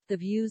The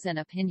views and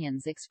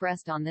opinions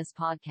expressed on this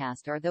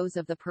podcast are those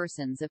of the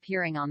persons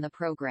appearing on the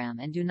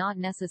program and do not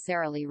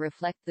necessarily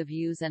reflect the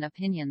views and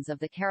opinions of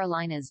the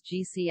Carolinas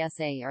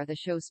GCSA or the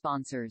show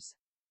sponsors.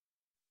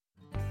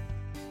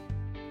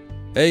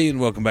 Hey, and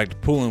welcome back to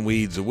Pulling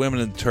Weeds, a Women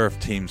in Turf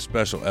Team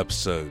special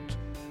episode.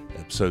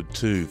 Episode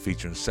 2,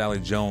 featuring Sally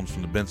Jones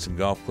from the Benson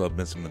Golf Club,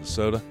 Benson,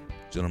 Minnesota,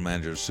 General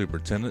Manager and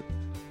Superintendent.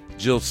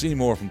 Jill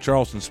Seymour from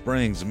Charleston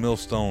Springs and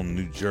Millstone,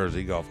 New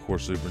Jersey, Golf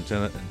Course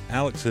Superintendent. And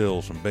Alex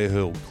Hills from Bay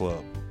Hill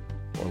Club,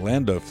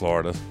 Orlando,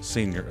 Florida,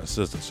 Senior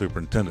Assistant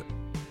Superintendent.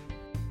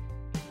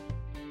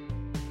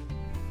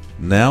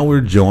 Now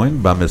we're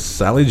joined by Miss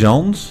Sally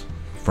Jones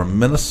from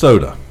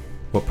Minnesota.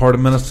 What part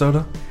of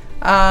Minnesota?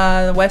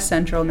 West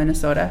Central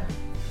Minnesota.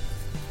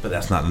 But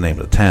that's not the name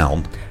of the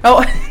town. Oh,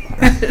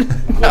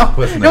 no,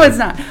 it's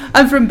not.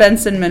 I'm from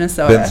Benson,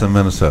 Minnesota. Benson,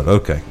 Minnesota.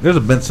 Okay. There's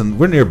a Benson.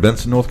 We're near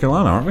Benson, North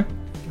Carolina, aren't we?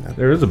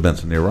 There is a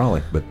Benson near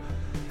Raleigh, but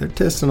they're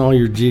testing all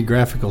your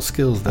geographical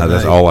skills today.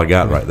 That's all I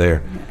got right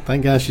there.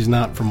 Thank God she's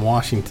not from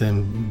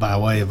Washington by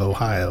way of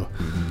Ohio.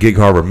 Gig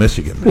Harbor,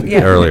 Michigan.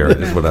 Earlier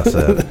is what I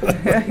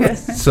said.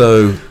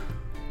 So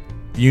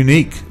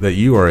unique that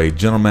you are a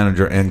general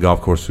manager and golf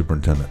course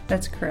superintendent.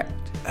 That's correct.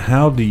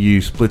 How do you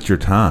split your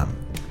time?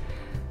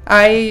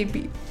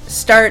 I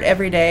start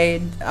every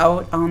day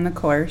out on the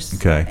course.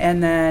 Okay.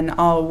 And then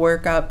I'll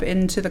work up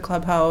into the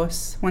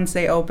clubhouse. Once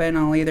they open,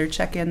 I'll either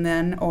check in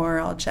then or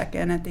I'll check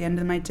in at the end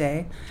of my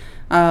day.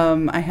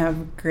 I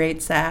have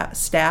great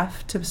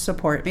staff to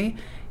support me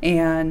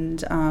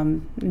and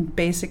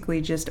basically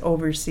just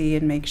oversee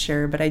and make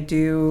sure. But I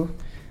do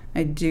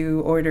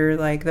order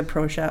like the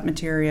pro shop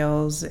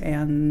materials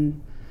and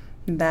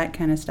that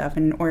kind of stuff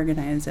and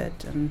organize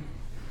it. And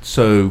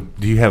so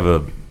do you have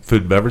a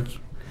food and beverage?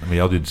 I mean,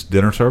 y'all do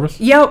dinner service?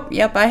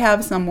 Yep. I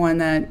have someone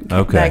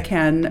that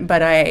can,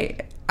 but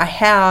I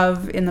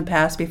have in the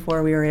past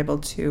before we were able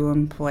to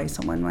employ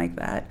someone like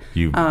that.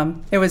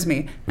 It was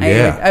me.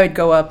 Yeah. I would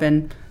go up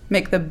and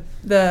make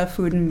the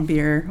food and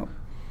beer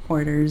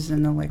orders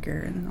and the liquor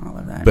and all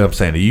of that. But I'm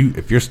saying,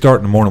 if you're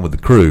starting the morning with the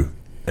crew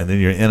and then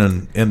you're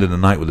ending the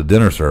night with the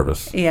dinner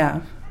service.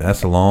 Yeah.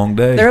 That's a long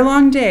day. They're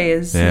long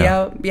days.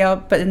 Yeah.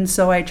 Yep. And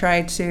so I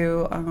try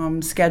to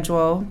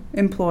schedule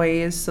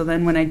employees. So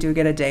then when I do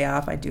get a day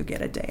off, I do get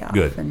a day off.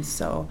 Good. And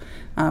so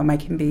I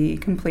can be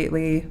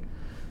completely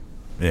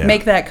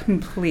make that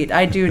complete.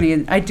 I do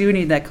need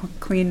that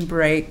clean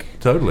break.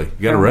 Totally.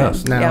 You got to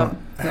rest. Now,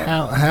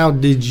 how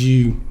did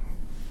you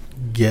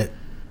get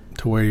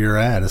to where you're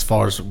at as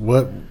far as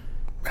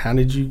how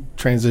did you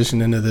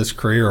transition into this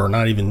career, or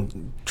not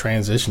even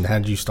transition? How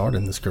did you start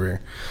in this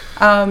career?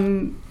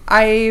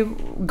 I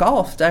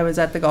golfed. I was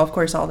at the golf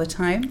course all the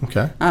time.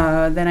 Okay.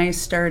 Then I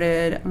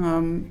started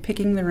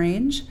picking the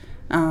range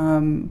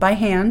by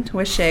hand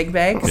with shag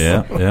bags.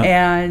 Yeah.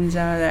 And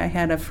I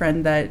had a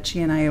friend that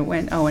she and I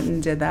went out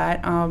and did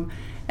that.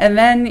 And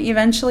then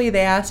eventually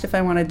they asked if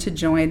I wanted to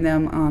join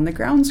them on the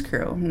grounds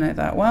crew. And I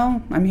thought,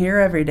 well, I'm here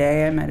every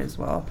day. I might as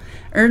well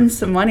earn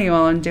some money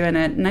while I'm doing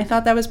it. And I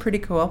thought that was pretty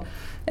cool.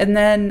 And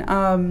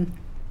then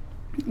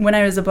when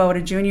I was about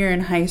a junior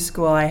in high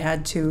school, I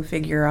had to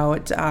figure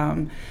out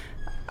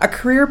a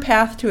career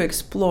path to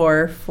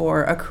explore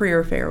for a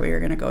career fair we were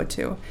going to go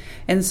to.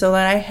 And so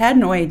that I had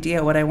no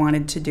idea what I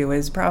wanted to do.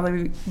 Is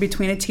probably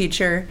between a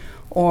teacher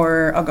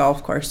or a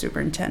golf course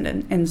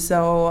superintendent. And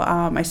so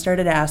I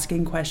started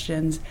asking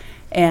questions,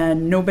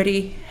 and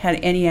nobody had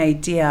any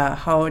idea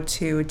how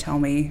to tell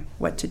me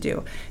what to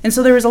do. And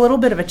so there was a little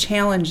bit of a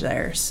challenge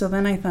there. So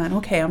then I thought,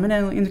 okay, I'm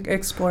going to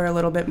explore a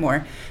little bit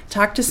more.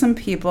 Talk to some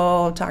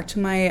people, talk to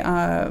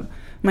my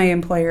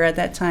employer at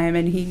that time,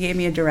 and he gave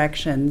me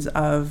directions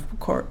of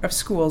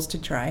schools to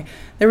try.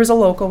 There was a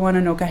local one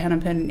in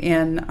Okehennepin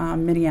in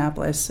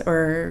Minneapolis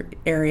or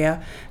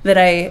area that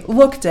I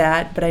looked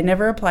at, but I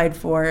never applied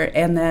for.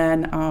 And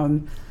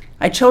then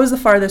I chose the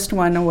farthest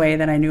one away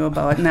that I knew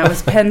about, and that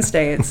was Penn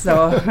State.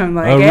 So I'm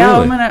like, really?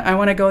 I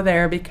want to go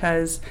there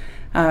because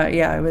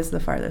it was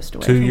the farthest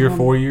away. 2-year,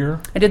 4-year?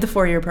 I did the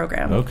 4-year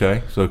program.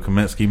 Okay, so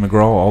Kaminsky,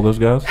 McGraw, all those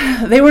guys?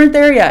 They weren't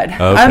there yet.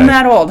 Okay. I'm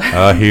that old.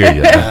 I hear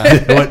you.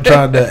 I wasn't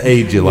trying to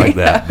age you like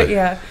that. But,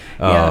 yeah.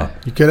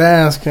 You could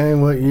ask, hey,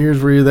 what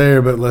years were you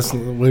there? But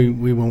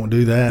we won't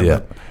do that.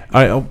 Yeah.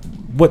 All right,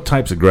 what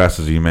types of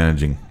grasses are you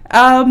managing?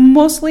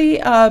 Mostly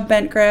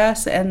bent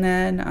grass, and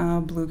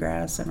then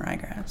bluegrass and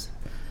ryegrass.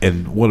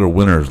 And what are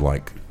winters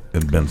like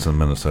in Benson,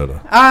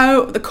 Minnesota?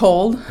 The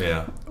cold.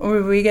 Yeah.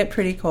 We get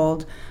pretty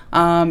cold.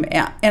 And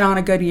on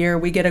a good year,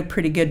 we get a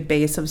pretty good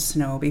base of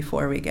snow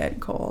before we get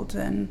cold,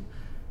 and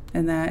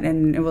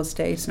it will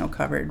stay snow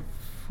covered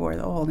for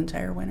the whole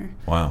entire winter.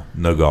 Wow.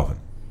 No golfing.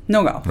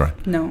 No golf.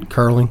 Right. No.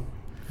 Curling.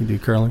 You do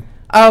curling?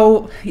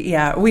 Oh,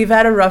 yeah. We've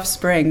had a rough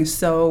spring,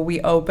 so we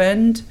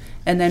opened,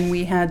 and then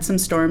we had some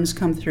storms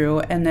come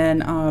through, and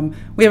then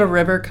we have a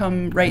river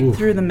come right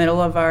through the middle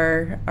of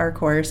our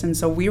course, and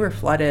so we were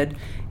flooded,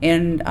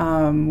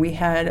 and we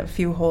had a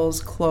few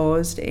holes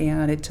closed,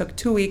 and it took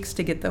 2 weeks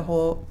to get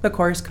the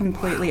course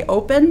completely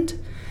opened.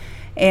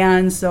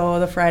 And so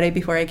the Friday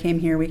before I came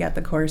here, we got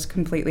the course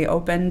completely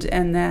opened,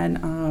 and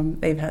then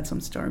they've had some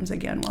storms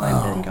again while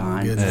I've been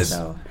gone. Goodness.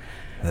 So.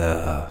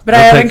 But But I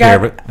haven't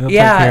got,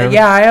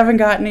 I haven't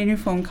gotten any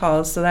phone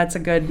calls, so that's a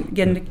good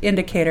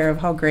indicator of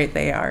how great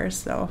they are.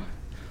 So,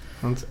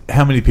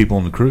 How many people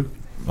on the crew,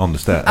 on the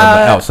staff, the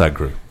outside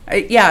crew?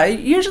 It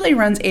usually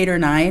runs 8 or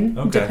 9,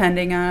 Okay.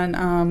 depending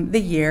on the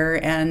year,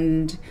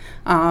 and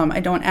I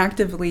don't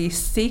actively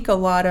seek a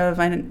lot of.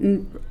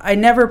 I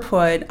never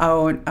put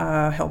out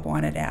a help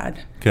wanted ad,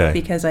 Okay.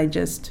 because I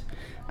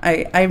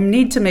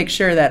need to make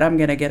sure that I'm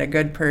going to get a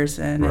good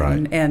person,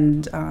 Right.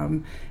 and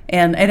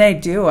I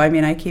do. I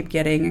mean, I keep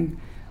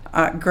getting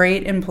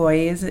great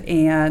employees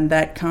and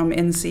that come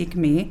and seek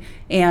me,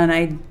 and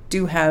I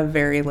do have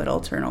very little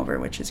turnover,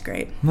 which is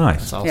great. Nice.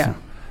 That's awesome. Yeah.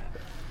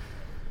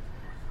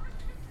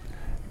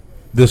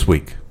 This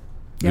week,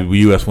 Yep. the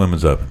U.S.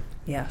 Women's Open.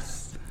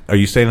 Yes, Are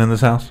you staying in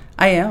this house?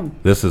 I am.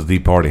 This is the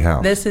party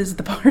house. This is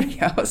the party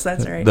house.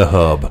 That's right. The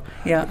hub.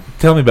 Yeah.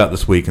 Tell me about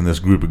this week and this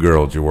group of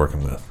girls you're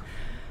working with.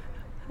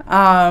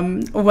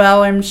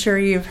 Well, I'm sure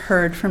you've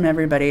heard from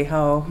everybody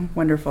how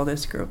wonderful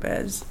this group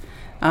is.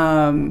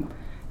 They're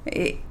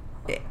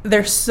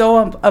so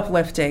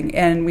uplifting,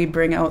 and we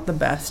bring out the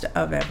best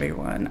of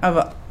everyone.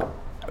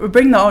 We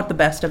bring out the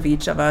best of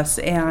each of us,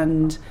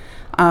 and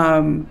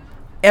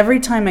every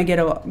time I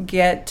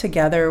get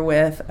together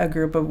with a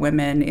group of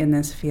women in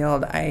this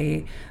field,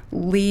 I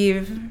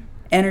leave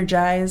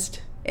energized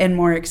and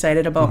more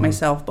excited about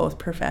myself, both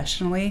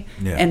professionally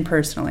and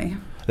personally.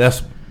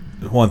 That's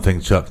one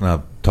thing Chuck and I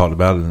talked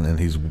about, and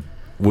he's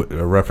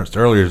referenced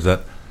earlier, is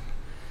that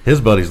his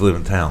buddies live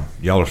in town.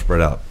 Y'all are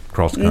spread out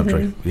across the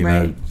country, you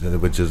know,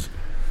 which is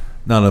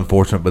not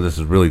unfortunate, but this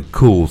is really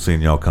cool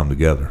seeing y'all come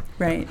together.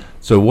 Right.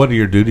 So what are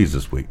your duties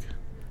this week?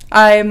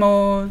 I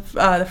mow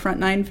the front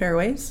 9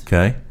 fairways.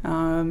 Okay.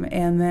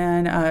 And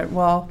then,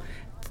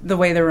 the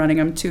way they're running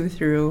them, 2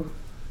 through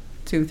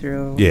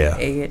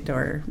 8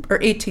 or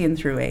 18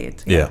 through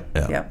 8. Yeah.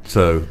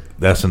 So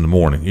that's in the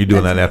morning. You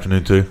doing that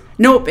afternoon too?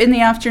 Nope, in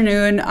the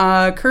afternoon.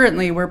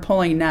 Currently, we're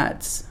pulling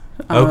nets.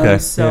 Okay.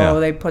 So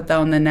they put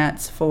down the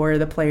nets for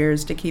the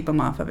players to keep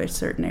them off of a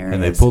certain area.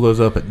 And they pull those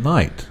up at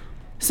night.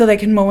 So they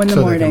can mow in the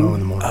So morning. they can mow in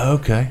the morning.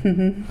 Okay.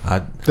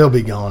 They'll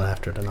be gone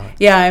after tonight.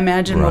 Yeah, I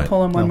imagine we'll Right.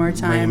 pull them one more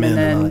They'll bring time, 'em and in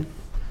then tonight.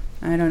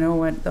 I don't know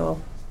what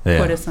they'll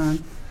Yeah. put us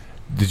on.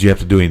 Did you have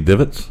to do any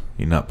divots?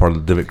 You're not part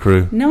of the divot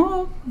crew?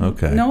 No.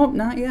 Okay. Nope,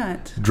 not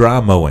yet. Dry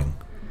mowing.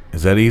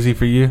 Is that easy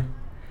for you?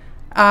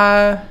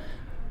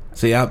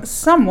 See,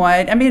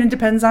 Somewhat. I mean, it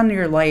depends on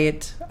your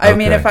light. I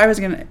mean, Okay. if I was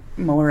going to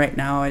mow right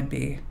now, it'd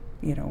be,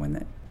 when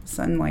the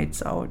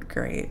sunlight's out,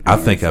 great. I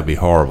think I'd be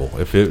horrible.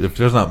 If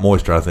there's not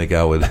moisture, I think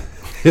I would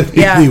it'd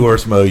Yeah. be the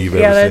worst mow you've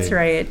ever seen. Yeah, that's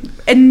right.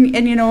 And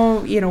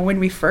when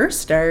we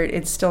first start,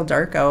 it's still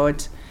dark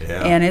out.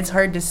 Yeah. And it's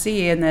hard to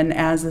see, and then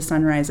as the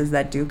sun rises,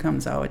 that dew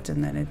comes out,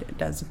 and then it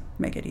does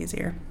make it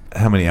easier.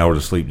 How many hours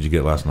of sleep did you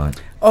get last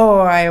night?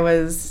 Oh, my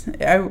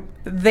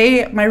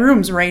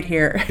room's right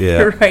here,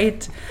 Yeah.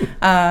 right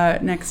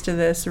next to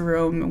this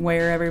room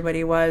where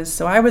everybody was.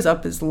 So I was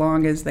up as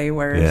long as they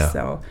were. Yeah.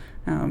 So,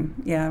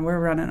 we're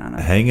running on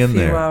a Hang in few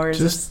there. hours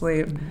of Just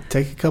sleep.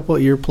 Take a couple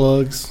of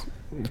earplugs,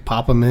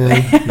 pop them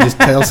in, just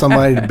tell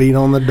somebody to beat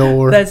on the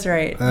door. That's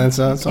right. That's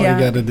all Yeah.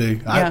 you got to do.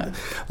 Yeah.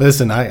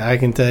 Listen, I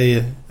can tell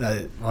you,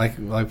 like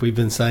we've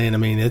been saying, I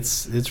mean,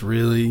 it's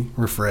really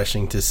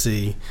refreshing to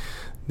see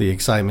the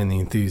excitement, the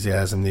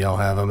enthusiasm that y'all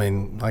have. I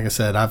mean, like I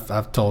said,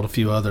 I've told a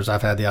few others,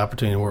 I've had the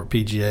opportunity to work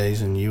PGAs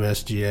and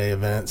USGA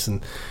events,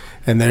 and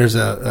there's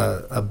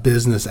a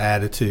business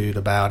attitude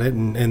about it,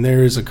 and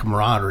there is a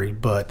camaraderie,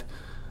 but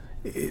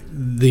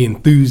the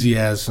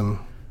enthusiasm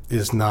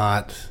is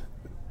not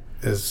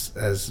as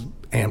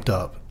amped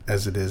up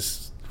as it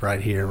is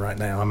right here, right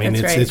now. I mean,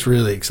 That's right. it's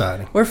really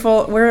exciting. We're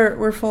full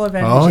of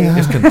energy. Oh, yeah.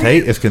 It's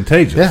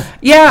contagious.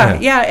 Yeah.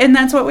 Yeah, and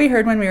that's what we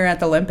heard when we were at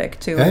the Olympic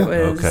too. Yeah.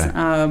 It was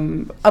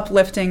Okay.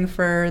 uplifting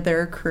for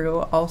their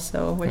crew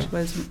also, which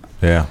was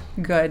Yeah.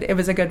 good. It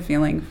was a good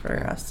feeling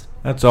for us.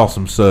 That's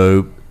awesome.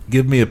 So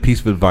give me a piece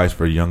of advice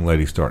for a young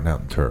lady starting out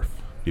in turf,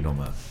 if you don't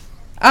mind.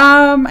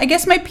 I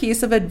guess my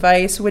piece of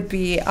advice would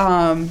be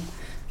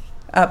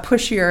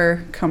push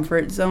your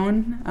comfort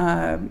zone.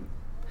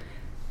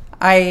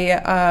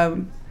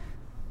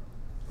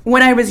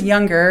 When I was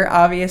younger,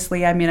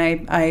 obviously, I mean,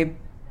 I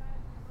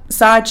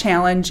saw a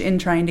challenge in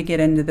trying to get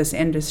into this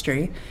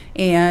industry,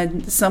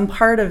 and some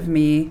part of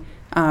me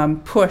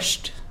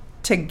pushed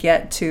to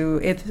get to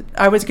it.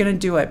 I was going to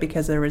do it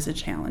because there was a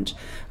challenge.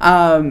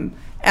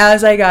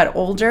 As I got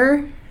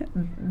older,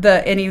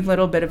 any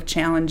little bit of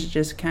challenge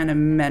just kind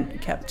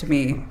of kept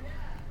me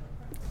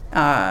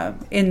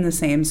in the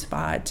same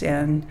spot.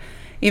 And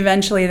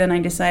eventually then I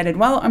decided,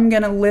 well, I'm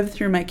going to live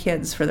through my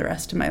kids for the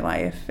rest of my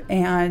life.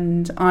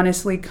 And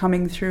honestly,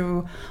 coming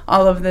through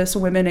all of this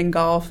Women in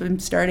Golf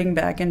and starting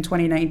back in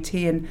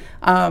 2019,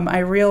 I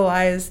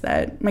realized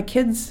that my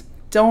kids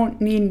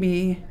don't need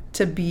me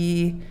to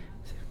be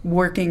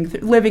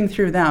living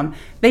through them.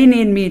 They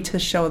need me to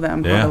show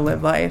them how to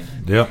live life.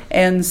 Yeah.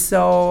 And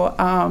so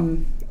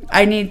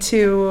I need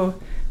to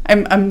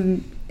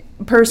I'm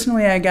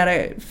personally, I got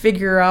to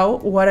figure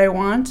out what I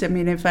want. I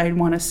mean, if I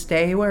want to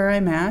stay where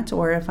I'm at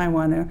or if I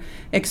want to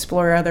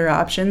explore other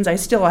options. I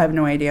still have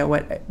no idea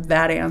what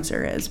that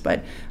answer is,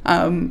 but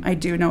I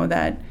do know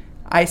that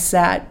I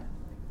sat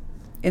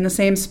in the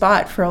same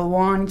spot for a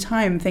long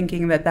time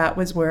thinking that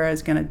was where I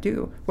was going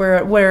to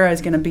where I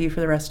was going to be for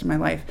the rest of my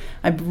life.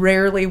 I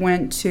rarely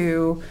went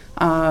to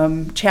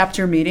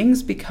chapter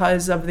meetings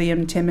because of the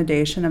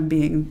intimidation of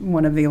being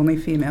one of the only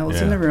females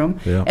in the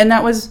room. Yeah. And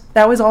that was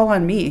all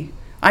on me.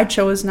 I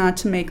chose not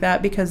to make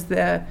that because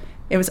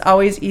it was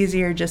always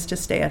easier just to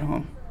stay at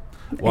home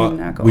and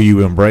not go. Were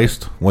you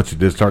embraced once you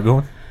did start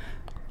going?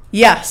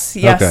 Yes,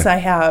 Okay. I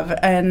have.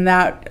 And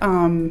that...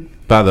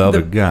 By the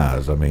other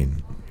guys, I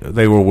mean,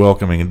 they were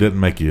welcoming and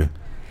didn't make you...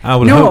 I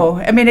would No,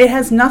 hope. I mean, it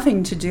has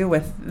nothing to do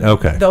with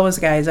those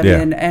guys. I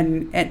mean,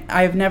 and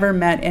I've never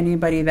met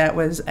anybody that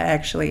was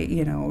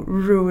actually,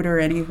 rude or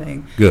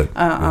anything. Good.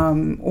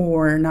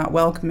 Or not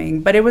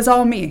welcoming. But it was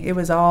all me. It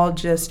was all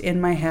just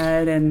in my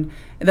head and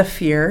the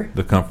fear.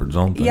 The comfort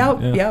zone thing.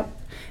 Yep.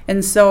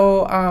 And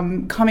so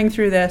coming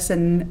through this,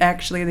 and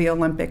actually the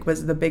Olympic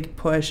was the big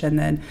push, and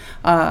then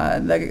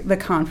the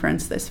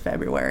conference this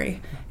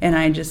February. And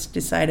I just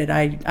decided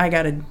I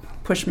got to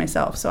push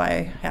myself. So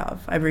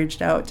I've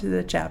reached out to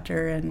the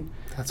chapter and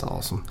That's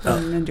awesome.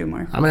 and do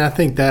more. I mean, I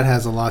think that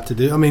has a lot to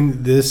do. I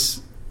mean,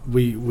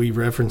 we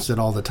reference it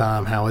all the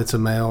time, how it's a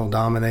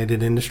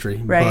male-dominated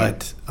industry.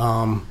 Right.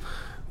 But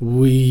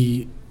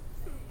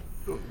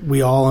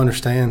we all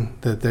understand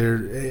that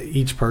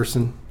each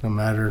person, no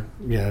matter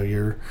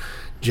your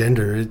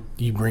gender,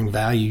 you bring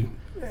value,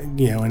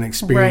 and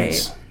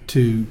experience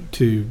to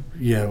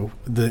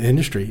the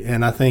industry.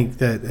 And I think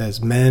that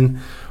as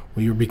men,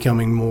 we are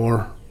becoming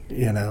more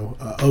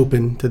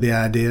open to the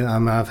idea.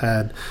 I've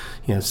had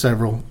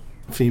several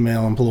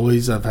female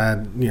employees. I've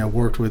had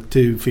worked with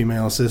 2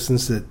 female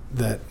assistants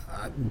that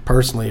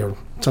personally are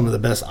some of the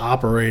best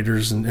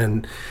operators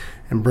and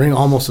bring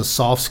almost a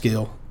soft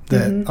skill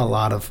that a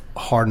lot of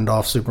hardened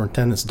off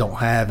superintendents don't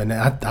have, and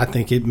I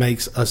think it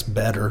makes us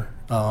better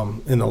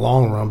in the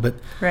long run. But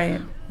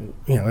Right.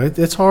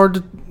 It's hard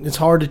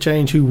to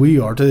change who we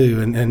are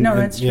too, and No,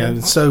 that's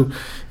true. So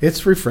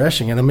it's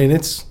refreshing, and I mean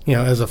it's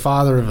as a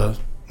father of a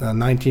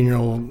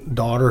 19-year-old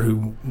daughter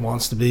who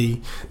wants to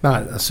be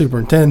not a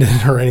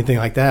superintendent or anything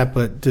like that,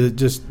 but to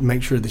just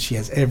make sure that she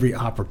has every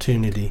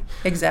opportunity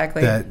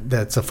Exactly.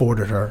 that's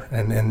afforded her,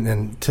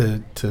 and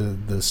to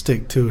the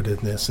stick to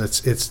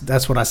itness.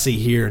 That's what I see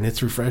here, and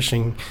it's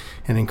refreshing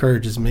and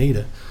encourages me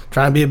to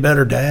try and be a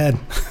better dad.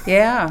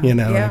 Yeah.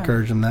 And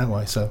encourage them that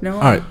way. So No.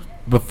 All right.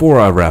 Before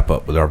I wrap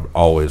up with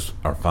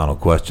our final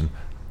question,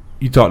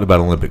 you talked about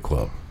Olympic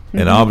Club,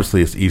 and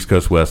obviously it's East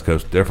Coast, West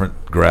Coast,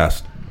 different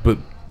grass, but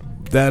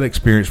that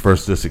experience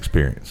versus this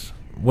experience,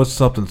 what's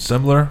something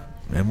similar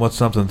and what's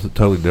something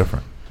totally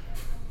different?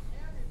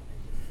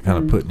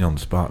 Kind of putting you on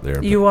the spot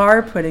there. You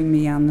are putting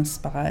me on the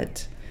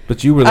spot.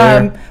 But you were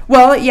there.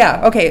 Well,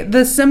 yeah, okay.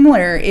 The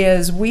similar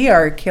is we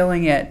are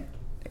killing it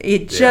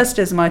just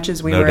as much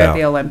as we No were doubt. at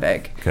the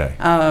Olympic. Okay.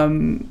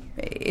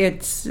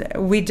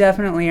 We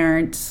definitely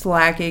aren't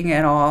slacking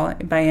at all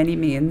by any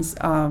means.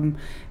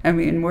 I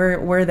mean,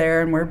 we're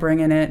there and we're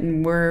bringing it,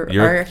 and we're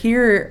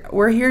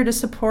here to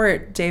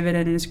support David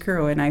and his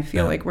crew, and I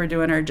feel like we're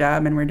doing our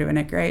job and we're doing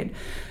it great.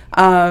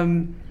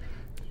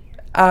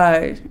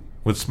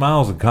 With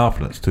smiles and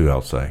confidence too,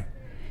 I'll say.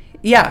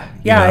 Yeah,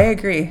 I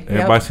agree.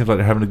 Everybody seems like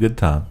they're having a good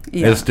time.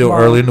 Yeah, It's still well,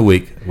 early in the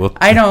week.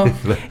 I know.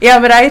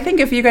 Yeah, but I think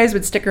if you guys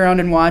would stick around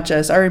and watch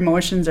us, our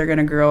emotions are going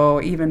to grow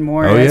even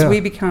more as we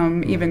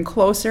become even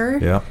closer.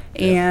 Yeah.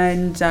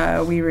 And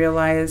we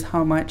realize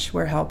how much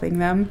we're helping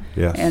them.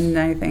 Yes. And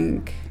I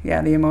think,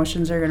 the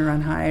emotions are going to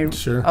run high,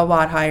 Sure. a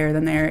lot higher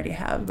than they already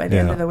have by the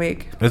end of the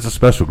week. It's a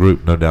special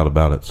group, no doubt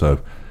about it.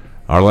 So,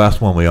 our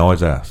last one we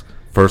always ask: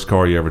 first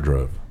car you ever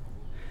drove?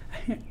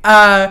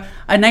 A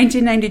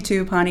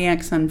 1992 Pontiac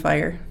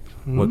Sunfire,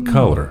 What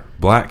color?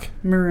 Black,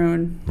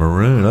 maroon.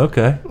 maroon.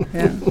 Okay.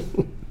 Yeah.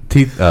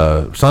 Teeth,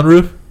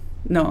 sunroof.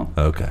 No.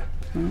 Okay.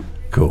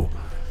 Cool.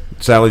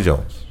 Sally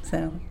Jones,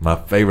 So my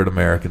favorite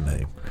American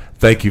name.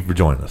 Thank you for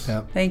joining us.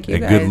 Yep. thank you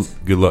And guys.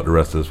 good luck the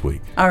rest of this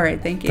week. All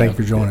right. Thank you. Thank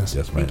you for joining us.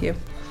 Yes, ma'am. Thank you.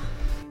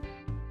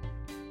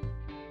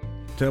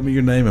 Tell me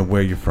your name and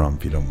where you're from,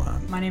 if you don't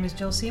mind. My name is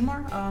Jill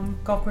Seymour,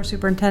 golf course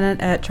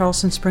superintendent at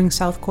Charleston Springs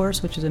South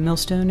Course, which is in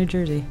Millstone, New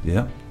Jersey.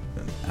 Yeah.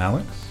 And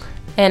Alex?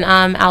 And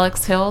I'm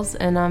Alex Hills,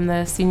 and I'm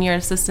the Senior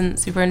Assistant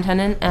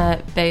Superintendent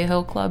at Bay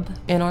Hill Club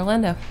in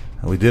Orlando.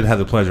 And we did have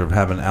the pleasure of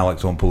having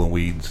Alex on Pulling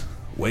Weeds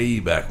way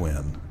back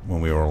when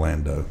we were in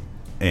Orlando.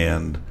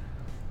 And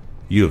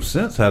you have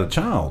since had a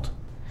child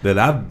that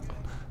I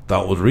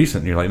thought was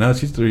recent. And you're like, no,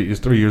 she's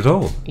 3 years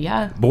old.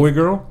 Yeah. Boy,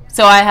 girl?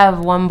 So I have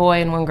one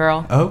boy and one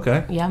girl. Oh,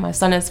 okay. Yeah, my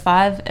son is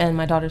 5 and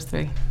my daughter's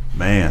 3.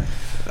 Man.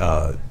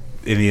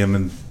 Any of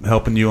them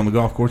helping you on the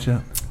golf course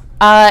yet?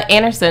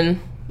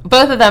 Anderson.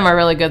 Both of them are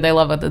really good. They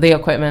love the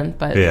equipment,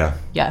 but Yeah.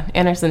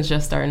 Anderson's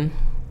just starting.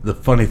 The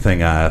funny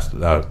thing I asked,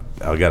 I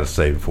got to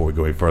say before we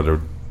go any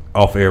further,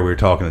 off air we were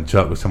talking, and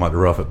Chuck was talking about the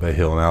rough at Bay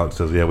Hill, and Alex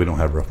says, "Yeah, we don't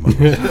have rough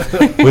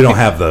mowers. We don't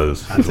have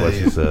those." Is what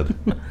she said.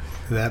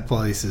 That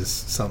place is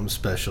something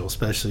special,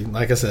 especially,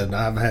 like I said,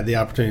 I've had the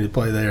opportunity to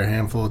play there a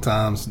handful of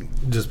times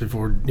just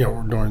before,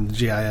 during the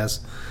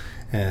GIS,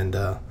 and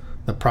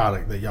the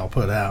product that y'all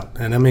put out.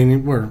 And, I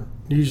mean, we're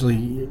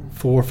usually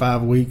 4 or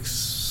 5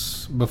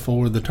 weeks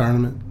before the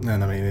tournament,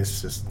 and, I mean,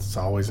 it's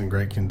always in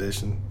great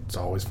condition. It's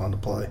always fun to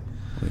play.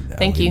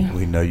 Thank you.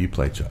 We know you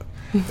play, Chuck.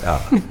 All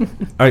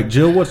right,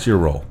 Jill, what's your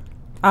role?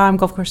 I'm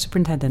golf course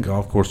superintendent.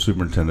 Golf course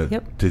superintendent.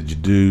 Yep. Did you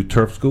do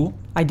turf school?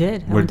 I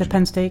did. I went to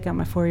Penn State, got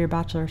my 4-year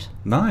bachelor's.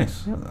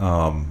 Nice. Yep.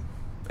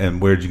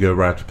 And where did you go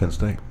right after Penn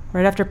State?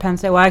 Right after Penn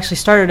State, well, I actually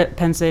started at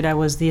Penn State. I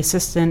was the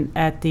assistant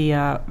at the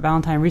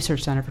Valentine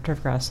Research Center for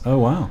Turfgrass. Oh,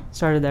 wow.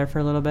 Started there for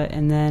a little bit,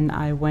 and then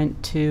I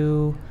went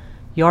to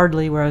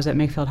Yardley, where I was at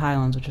Makefield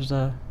Highlands, which was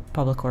a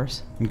public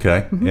course.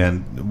 Okay.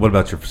 And what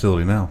about your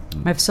facility now?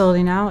 My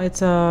facility now,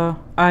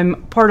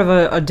 I'm part of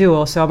a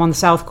duo, so I'm on the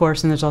South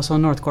Course, and there's also a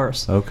North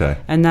Course. Okay.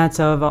 And that's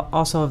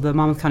also of the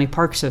Monmouth County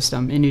Park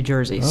System in New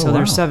Jersey. Oh, so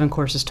there's wow. 7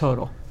 courses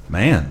total.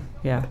 Man.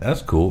 Yeah.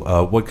 That's cool.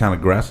 What kind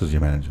of grasses are you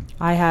managing?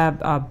 I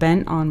have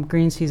bent on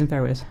greens, tees, and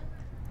fairways.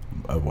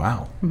 Oh,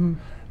 wow.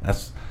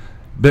 That's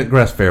bent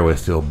grass fairways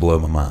still blow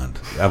my mind.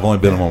 I've only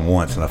been on one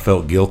once, and I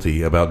felt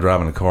guilty about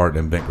driving a cart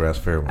in bent grass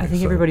fairways. I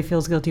think everybody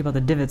feels guilty about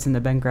the divots in the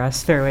bent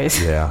grass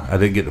fairways. Yeah, I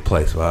didn't get to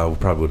play, so I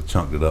probably would have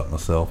chunked it up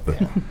myself. But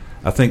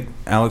I think,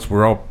 Alex,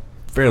 we're all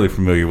fairly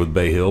familiar with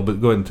Bay Hill, but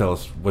go ahead and tell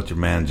us what you're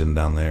managing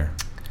down there.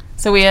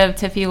 So we have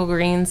Tiff Eagle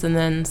Greens and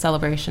then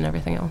Celebration,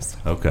 everything else.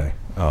 Okay.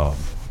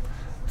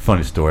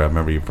 Funny story. I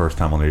remember your first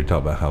time on there, you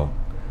talked about how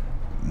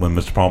when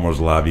Mr. Palmer was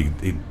alive,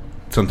 he'd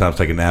sometimes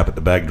take a nap at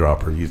the bag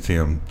dropper. You'd see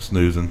him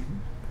snoozing.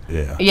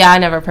 Yeah. Yeah, I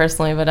never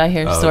personally, but I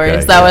hear Okay,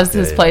 stories. That yeah, was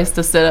his yeah. place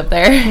to sit up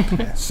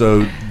there.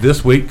 So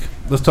this week,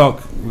 we're going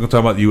to talk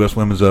about the U.S.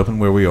 Women's Open,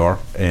 where we are,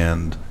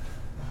 and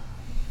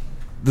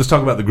let's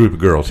talk about the group of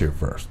girls here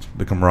first,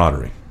 the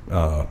camaraderie.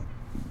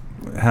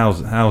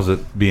 How's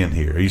it being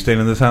here? Are you staying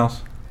in this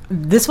house?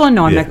 This one,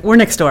 no, Yeah. we're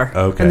next door.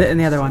 Okay. And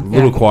the other one. A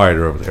little yeah.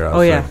 quieter over there.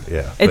 Oh, yeah.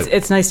 Yeah.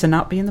 It's nice to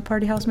not be in the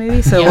party house,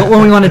 maybe. So Yeah.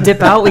 when we want to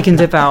dip out, we can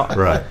dip out.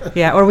 Right.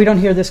 Yeah, or we don't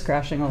hear this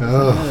crashing all the time.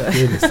 Oh,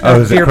 goodness.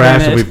 Oh, is it Beer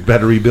crashed and pyramid. we've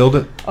better rebuild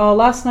it?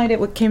 Last night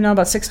it came down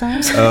about 6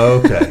 times.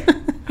 Okay.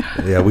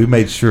 Yeah, we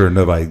made sure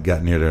nobody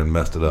got near there and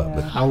messed it up.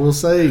 But I will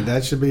say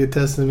that should be a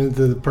testament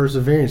to the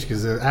perseverance,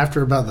 because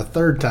after about the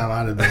 3rd time,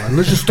 I'd have been like,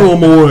 let's just throw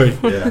them away.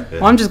 yeah.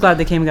 Well, I'm just glad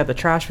they came and got the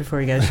trash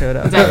before you guys showed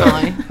up.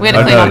 Definitely. We had to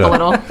Oh, clean no, up no. a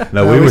little.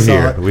 No, No, we we were saw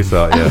here. it. We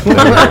saw it,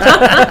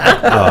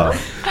 yeah.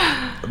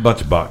 A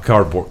bunch of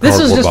cardboard This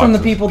was just from the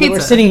boxes. people that were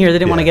Pizza. sitting here that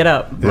didn't want to Yeah. get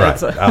up. Right.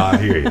 That's- I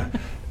hear you.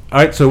 All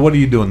right, so what are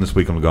you doing this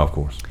week on the golf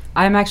course?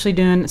 I'm actually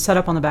doing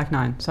setup on the back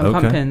 9. So I'm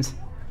pumping pins.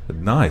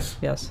 Nice.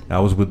 Yes. I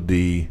was with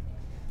the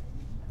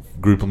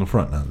group on the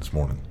front 9 this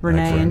morning.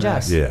 Renee actually. and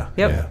Jess. Yeah.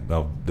 Yep. Yeah.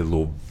 I did a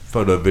little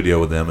photo video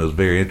with them. It was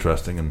very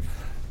interesting. And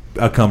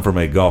I come from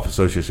a golf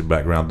association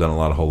background, done a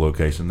lot of hole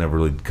location, never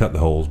really cut the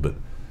holes, but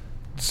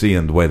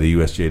seeing the way the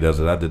USGA does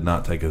it, I did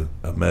not take a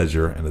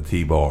measure and a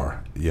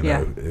T-bar. You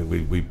know,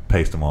 we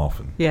paced them off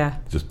and Yeah.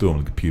 just threw them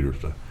on the computer.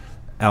 So,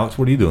 Alex,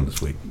 what are you doing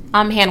this week?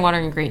 I'm hand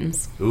watering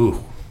greens.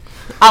 Ooh.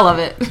 I love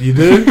it. You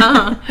do?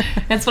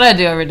 It's what I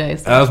do every day.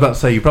 So I was about to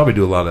say, you probably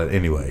do a lot of that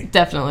anyway.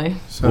 definitely.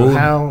 So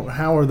Well-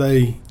 how are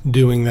they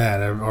doing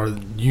that? Are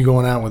you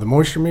going out with a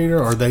moisture meter,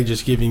 or are they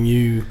just giving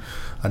you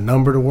a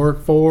number to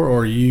work for, or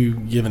are you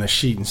given a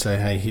sheet and say,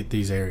 hey, hit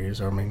these areas?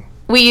 I mean,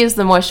 We use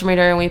the moisture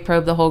meter and we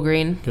probe the whole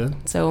green. good,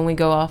 So when we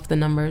go off the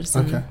numbers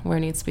and Okay. where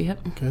it needs to be hit.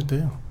 good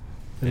deal.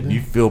 Good And deal.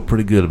 you feel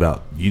pretty good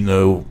about,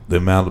 the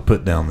amount to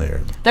put down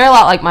there. They're a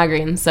lot like my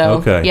greens. So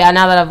Okay. yeah,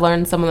 now that I've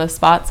learned some of the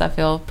spots, I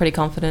feel pretty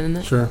confident in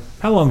it. Sure.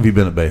 How long have you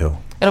been at Bay Hill?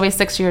 It'll be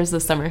 6 years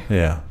this summer.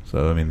 Yeah.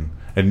 So, I mean,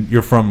 and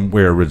you're from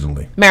where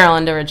originally?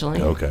 Maryland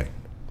originally. Okay.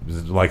 Is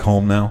it like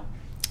home now?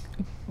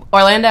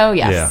 Orlando,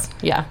 yes.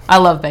 Yeah. I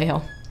love Bay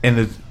Hill. And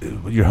is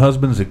your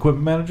husband's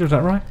equipment manager, is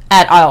that right?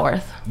 At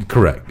Isleworth.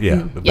 Correct,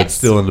 yeah. But Yes.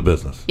 still in the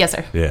business. Yes,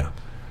 sir. Yeah.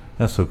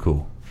 That's so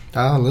cool.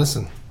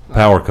 Listen,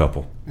 Power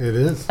couple. it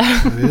is.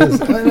 It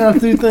is. And I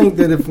do think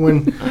that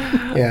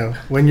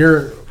when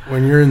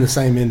you're in the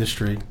same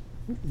industry,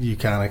 you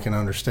kind of can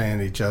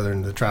understand each other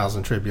and the trials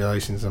and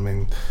tribulations. I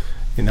mean,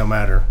 no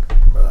matter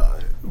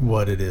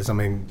what it is. I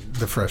mean,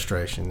 the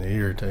frustration, the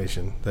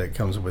irritation that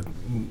comes with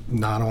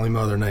not only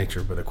Mother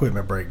Nature, but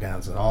equipment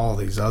breakdowns and all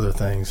these other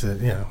things that,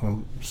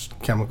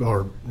 chemical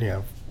or,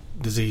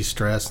 disease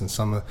stress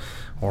and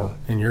or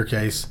in your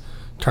case,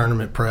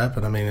 tournament prep.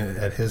 And I mean,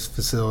 at his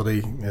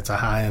facility, it's a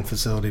high-end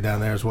facility down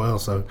there as well.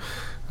 So,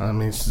 I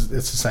mean, it's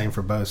the same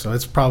for both. So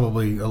it's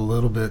probably a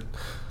little bit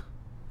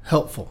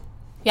helpful.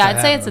 Yeah, to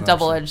I'd say have it's a an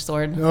double-edged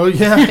sword. Oh,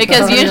 yeah.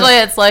 Because Oh, yeah. usually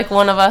it's like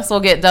one of us will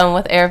get done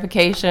with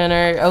aerification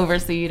or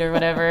overseed or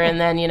whatever,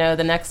 and then,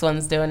 the next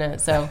one's doing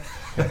it. So,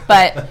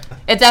 but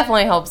it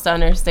definitely helps to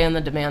understand the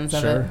demands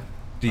of Sure. it.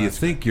 Do you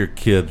think your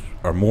kids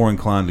are more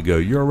inclined to go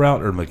your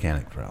route or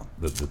mechanic route,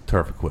 the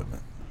turf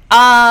equipment?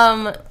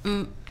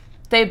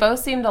 They both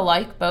seem to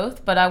like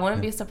both, but I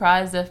wouldn't be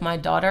surprised if my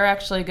daughter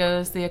actually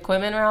goes the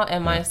equipment route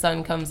and my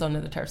son comes onto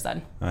the turf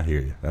side. I hear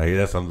you.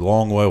 That's a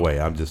long way away.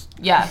 I'm just,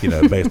 Yeah.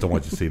 based on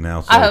what you see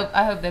now. So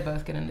I hope they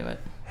both get into it.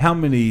 how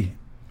many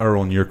are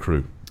on your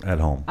crew at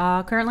home?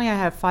 Currently, I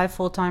have 5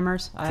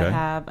 full-timers. I Okay.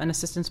 have an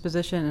assistant's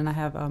position, and I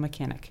have a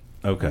mechanic.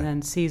 Okay. And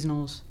then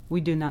seasonals. We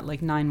do not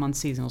like 9-month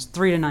seasonals,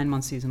 3 to 9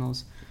 month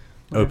seasonals.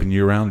 Open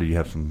year round, or you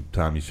have some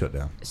time you shut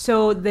down?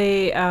 So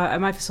they at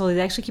my facility,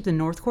 they actually keep the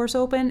north course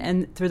open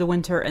and through the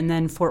winter, and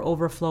then for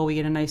overflow, we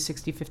get a nice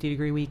 60,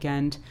 50-degree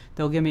weekend.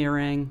 They'll give me a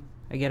ring.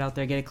 I get out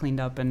there, get it cleaned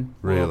up, and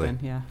we're Really? open.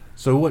 Yeah.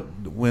 So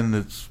when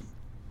it's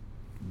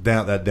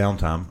that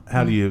downtime,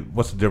 how do you?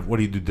 What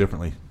do you do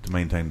differently to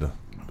maintain the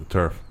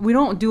turf? We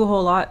don't do a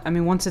whole lot. I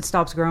mean, once it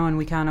stops growing,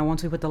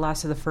 once we put the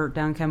last of the fert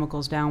down,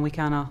 chemicals down, we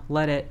kind of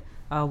let it.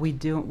 We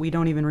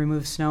don't even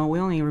remove snow. We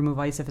only remove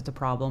ice if it's a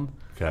problem.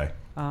 Okay.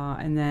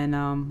 And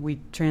then we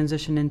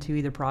transition into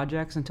either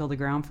projects until the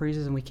ground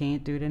freezes and we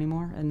can't do it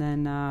anymore. And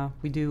then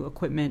we do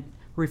equipment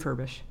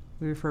refurbish.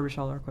 We refurbish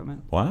all our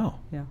equipment. Wow.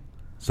 Yeah.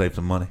 Save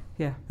some money.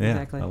 Yeah. Yeah,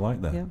 Exactly. I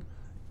like that. Yeah.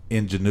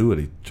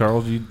 Ingenuity.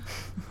 Charles, you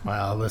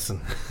Wow, listen.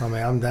 I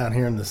mean, I'm down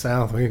here in the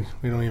South. We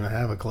don't even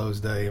have a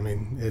closed day. I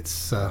mean,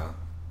 it's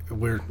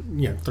we're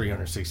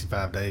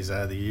 365 days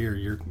out of the year.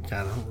 You're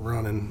kind of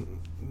running.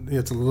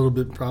 It's a little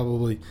bit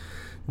probably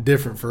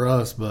different for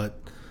us, but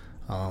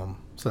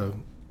so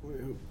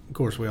of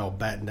course we all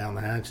batten down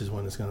the hatches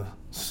when it's going to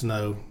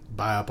snow,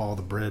 buy up all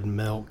the bread and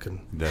milk, and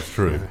that's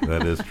true.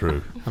 That is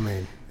true. I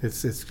mean,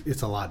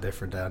 it's a lot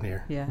different down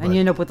here. Yeah. But And you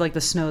end up with like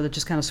the snow that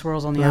just kind of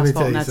swirls on the let me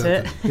asphalt, and tell that's you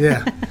it. something.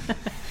 Yeah.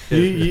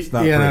 It's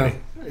not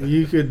pretty.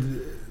 You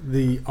could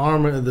the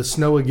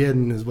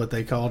Snowmageddon is what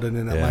they called it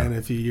in Yeah. Atlanta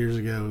a few years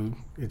ago.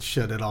 It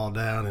shut it all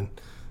down, and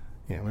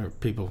there were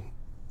people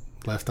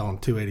left on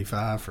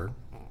 285 for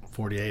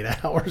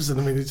 48 hours,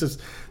 and I mean, it's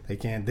just they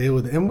can't deal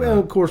with it. And well,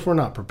 of course, we're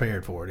not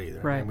prepared for it either.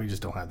 I Right. mean, we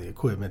just don't have the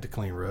equipment to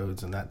clean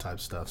roads and that type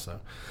of stuff. So,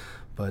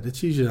 but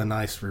it's usually a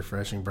nice,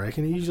 refreshing break,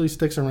 and it usually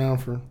sticks around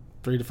for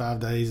 3 to 5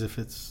 days. If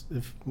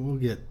we'll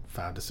get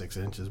 5 to 6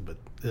 inches, but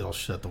it'll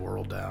shut the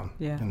world down.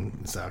 Yeah.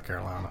 In South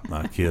Carolina.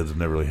 My kids have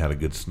never really had a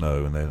good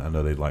snow, and I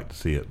know they'd like to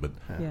see it. But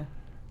Yeah.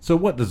 so,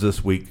 what does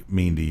this week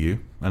mean to you?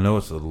 I know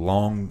it's a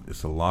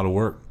lot of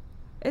work.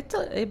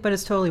 But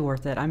it's totally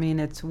worth it. I mean,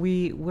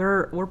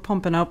 we're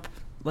pumping up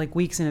like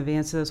weeks in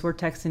advance of this. We're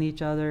texting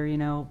each other,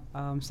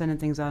 sending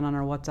things out on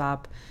our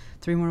WhatsApp.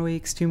 3 more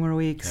weeks, 2 more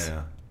weeks.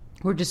 Yeah.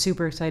 We're just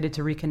super excited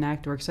to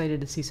reconnect. We're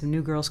excited to see some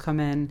new girls come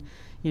in,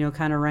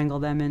 kind of wrangle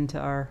them into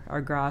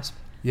our grasp.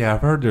 Yeah,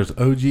 I've heard there's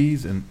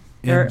OGs and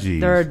NGs.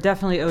 There are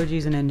definitely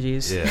OGs and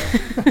NGs.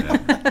 Yeah.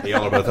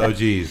 Y'all are both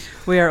OGs.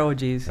 We are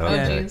OGs. Okay.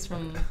 Yeah. OGs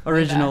from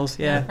Originals,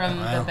 way back. yeah. From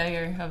Wow. the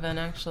Bayer event,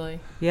 actually.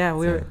 Yeah,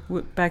 we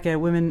were back at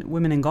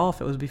Women in Golf.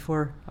 It was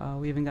before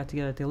we even got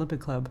together at the Olympic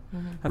Club. A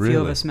few of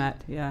Really? us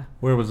met. Yeah,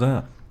 Where was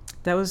that?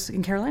 that was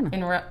in Carolina.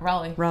 In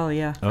Raleigh. Raleigh,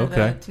 yeah. For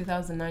Okay. the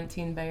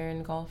 2019 Bayer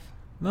in golf.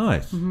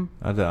 Nice. Mm-hmm.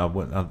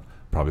 I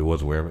probably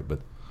was aware of it,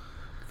 but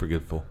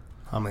forgetful.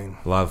 I mean,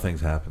 A lot of things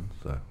happen.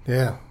 So,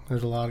 yeah,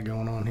 there's a lot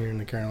going on here in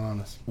the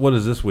Carolinas. what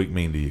does this week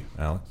mean to you,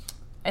 Alex?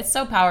 It's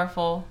so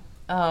powerful.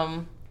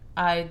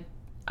 I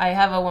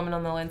have a woman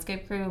on the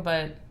landscape crew,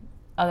 but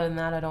other than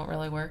that, I don't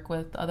really work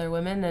with other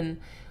women. And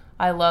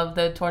I love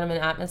the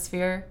tournament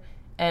atmosphere,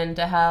 and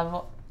to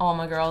have all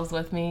my girls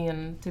with me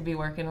and to be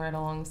working right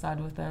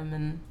alongside with them,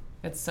 and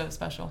it's so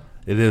special.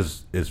 It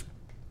is. It's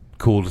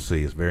cool to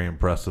see. It's very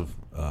impressive.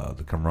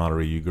 The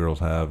camaraderie you girls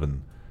have,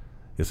 and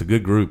it's a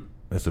good group.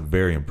 It's a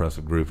very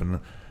impressive group. And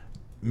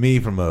me,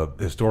 from a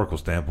historical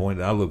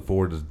standpoint, I look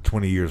forward to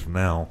 20 years from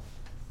now,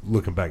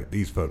 looking back at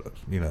these photos.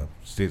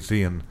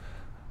 Seeing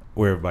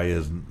where everybody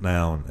is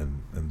now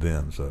and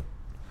then. So,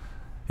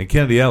 and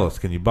Kennedy Ellis,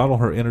 can you bottle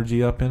her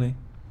energy up any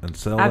and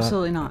sell that?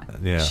 Absolutely not.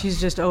 Yeah. She's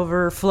just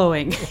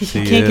overflowing. You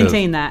She can't is.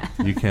 contain that.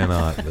 You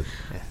cannot. But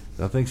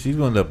I think she's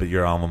going to end up at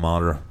your alma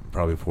mater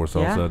probably before it's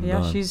all said and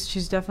done.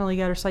 She's definitely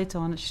got her sights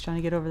on it. She's trying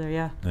to get over there.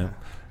 Yeah, Yeah.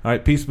 All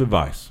right, piece of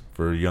advice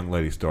for a young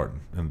lady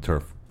starting in the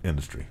turf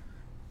industry.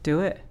 do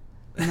it.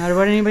 No matter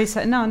what anybody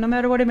says. No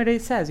matter what anybody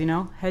says.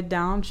 Head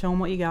down, show them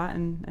what you got,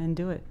 and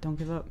do it. Don't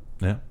give up.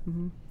 Yeah.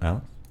 Mm-hmm.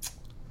 Alex?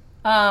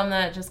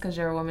 That just because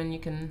you're a woman, you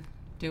can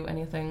do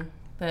anything.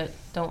 That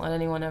don't let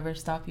anyone ever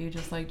stop you,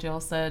 just like Jill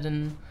said,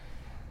 and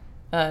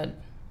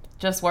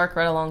just work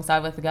right alongside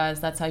with the guys.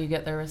 That's how you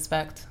get their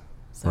respect.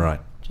 So Right.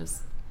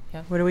 Just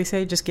What do we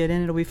say? Just get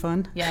in. It'll be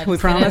fun. Yeah, we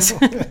just get promise.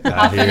 in.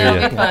 Hop in, hear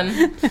it'll ya. be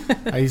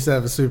fun. I used to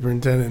have a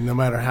superintendent, no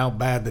matter how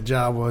bad the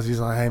job was, he's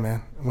like, hey,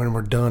 man, when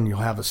we're done, you'll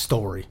have a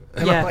story.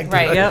 And Yeah, I'm like,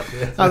 right. Yep.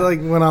 I was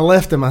like, when I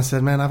left him, I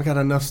said, man, I've got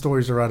enough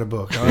stories to write a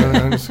book.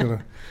 I'm just going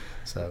to.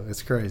 So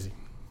it's crazy.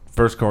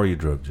 First car you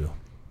drove, Jill?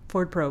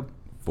 Ford Probe.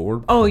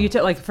 Ford? Oh, you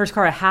took like the first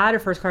car I had or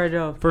first car I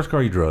drove? First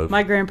car you drove?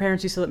 My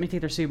grandparents used to let me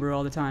take their Subaru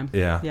all the time.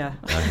 Yeah. Yeah.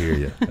 I hear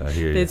you.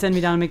 They'd send me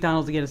down to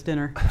McDonald's to get us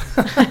dinner.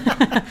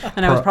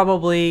 And I was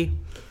probably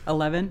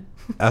 11.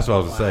 That's what I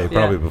was going to say.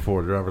 Probably Yeah.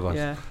 before driver's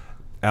license.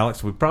 Yeah.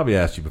 Alex, we probably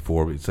asked you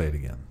before, but say it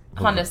again.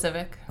 Honda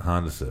Civic,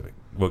 Honda Civic.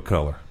 What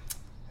color?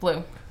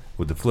 blue.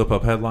 With the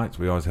flip-up headlights,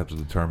 we always have to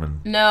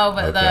determine. No,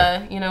 but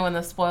Okay. when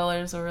the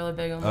spoilers were really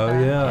big on the Oh,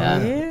 back.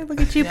 yeah. Yeah,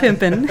 look at you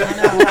pimping.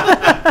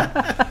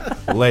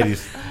 Well,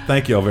 ladies,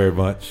 thank you all very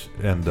much,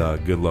 and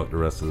good luck the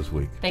rest of this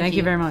week. Thank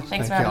you very much.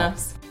 Thanks Thank for having y'all.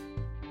 us.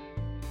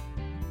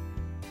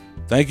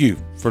 Thank you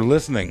for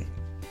listening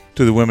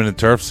to the Women in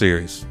Turf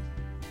series.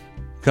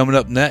 Coming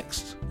up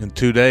next, in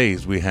 2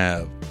 days, we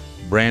have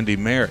Brandy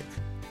Merrick,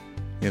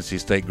 NC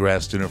State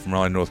grad student from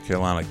Raleigh, North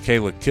Carolina,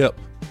 Kayla Kipp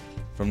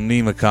from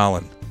Nema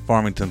Collin,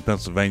 Farmington,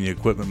 Pennsylvania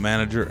equipment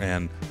manager,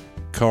 and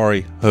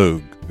Kari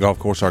Hogue, golf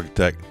course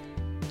architect.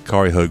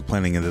 Kari Hogue,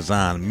 planning and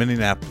design,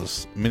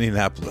 Minneapolis.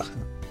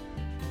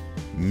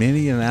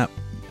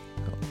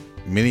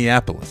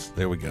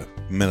 There we go.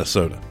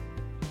 Minnesota.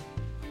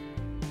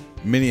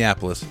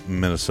 Minneapolis,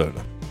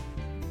 Minnesota.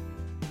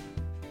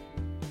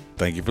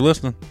 Thank you for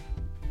listening.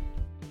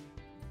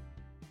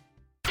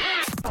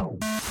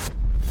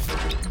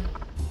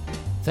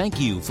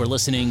 Thank you for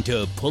listening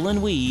to Pullin'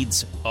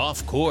 Weeds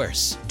Off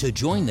Course. To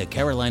join the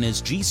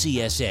Carolinas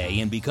GCSA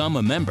and become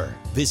a member,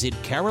 visit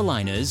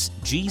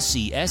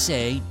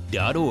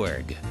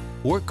carolinasgcsa.org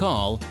or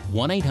call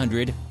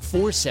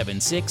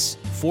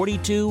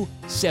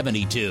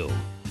 1-800-476-4272.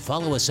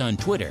 Follow us on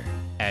Twitter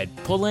at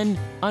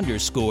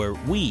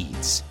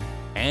Pullin_Weeds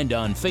and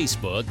on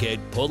Facebook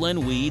at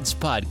Pullin' Weeds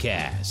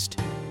Podcast.